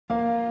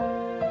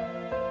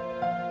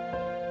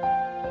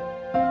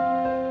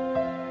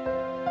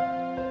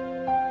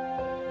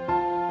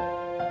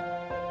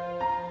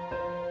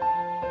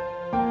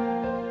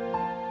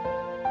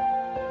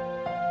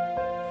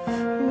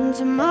When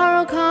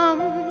tomorrow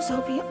comes,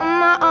 I'll be on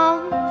my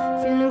own,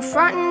 feeling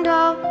frightened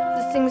of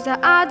the things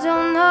that I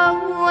don't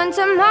know. When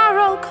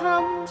tomorrow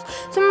comes,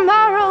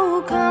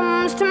 tomorrow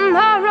comes,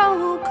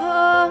 tomorrow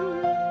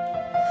comes.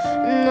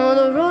 No,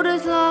 the road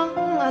is long,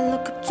 I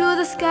look up to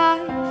the sky.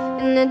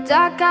 In the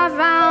dark I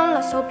found,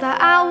 let's hope that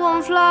I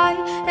won't fly.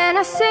 And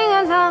I sing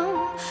along,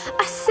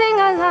 I sing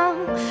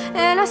along,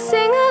 and I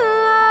sing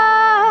along.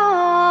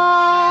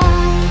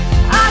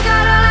 I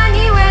got all I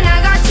need when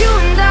I got you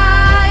and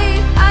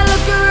I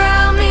look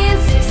around me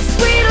and see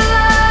sweet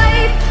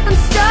life. I'm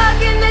stuck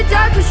in the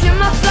dark, but you're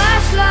my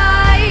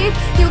flashlight.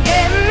 You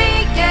get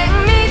me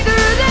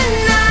through the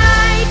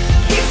night.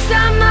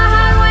 Kickstart my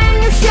heart when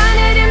you shine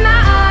it in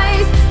my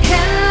eyes.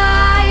 Can't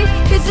lie,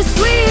 it's a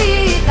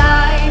sweet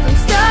life. I'm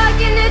stuck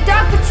in the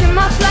dark, but you're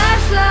my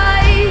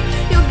flashlight.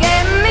 You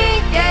get me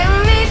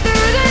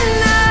through the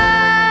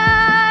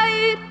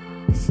night.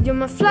 'Cause you're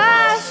my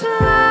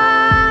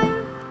flashlight,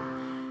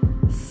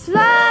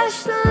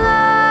 flashlight,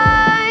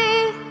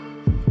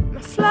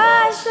 my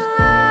flashlight.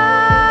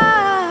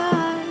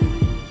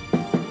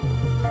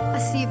 I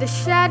see the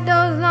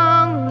shadows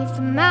long beneath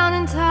the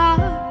mountaintop.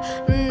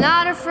 I'm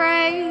not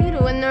afraid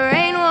when the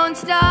rain won't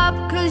stop.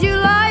 'Cause you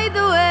light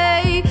the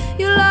way,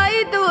 you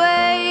light the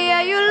way,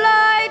 yeah, you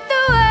light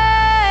the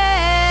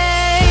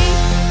way.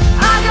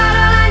 I got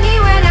all I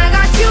need when I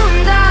got you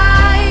and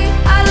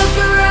I look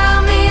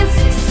around me and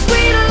see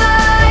sweet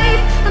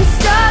life. I'm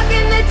stuck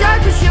in the dark,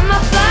 'cause you're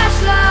my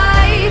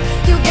flashlight.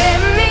 You get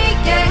me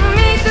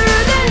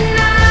through the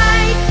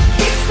night.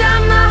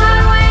 Kickstart my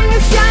heart when you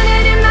shine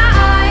it in my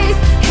eyes.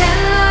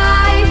 Can't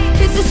lie,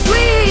 it's a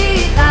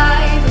sweet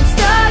life. I'm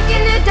stuck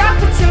in the dark,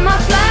 but you're my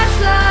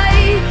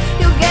flashlight.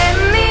 You get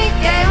me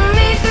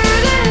through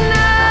the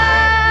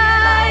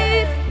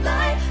night.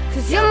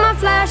 'Cause you're my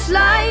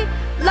flashlight,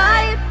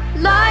 light,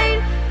 light.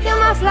 You're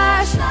my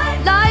flashlight,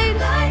 light,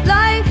 light,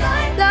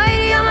 light.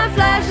 You're my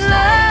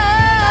flashlight.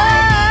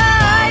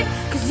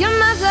 'Cause you're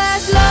my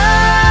flashlight.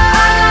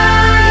 I got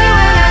all I need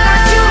when I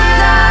got you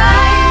and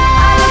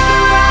I look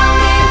around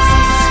me and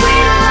see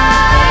sweet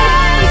life.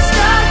 I'm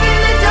stuck in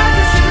the dark,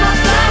 'cause you're my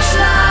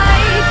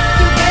flashlight.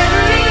 You get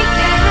me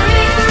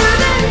through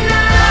the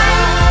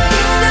night.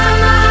 Kickstart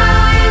my heart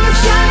when you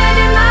shine it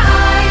in my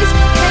eyes.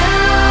 Can't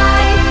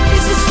lie,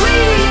 it's a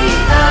sweet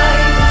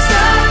life. I'm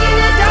stuck in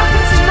the dark,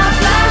 but you're my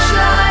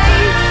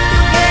flashlight.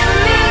 You get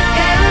me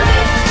through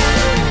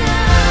the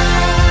night.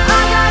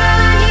 I got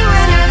all I need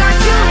when I got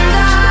you and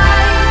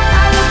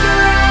I look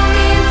around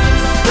me and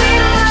see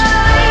sweet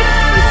life.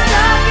 I'm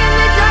stuck in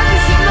the dark,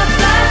 'cause you're my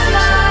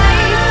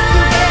flashlight.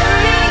 You get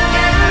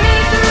me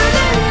through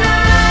the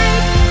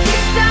night.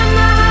 Kickstart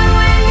my heart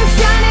when you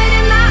shine it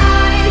in my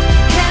eyes.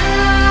 Can't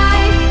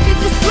lie,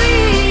 it's a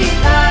sweet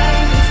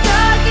life. I'm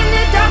stuck in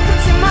the dark, but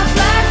you're my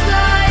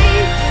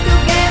flashlight. You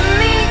get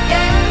me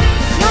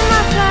 'cause you're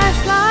my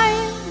flashlight,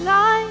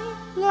 light,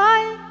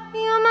 light.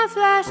 You're my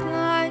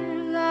flashlight,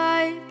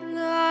 light,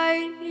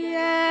 light,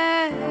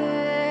 yeah.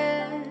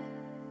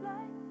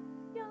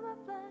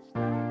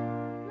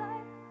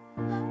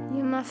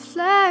 You're my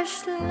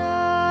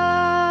flashlight.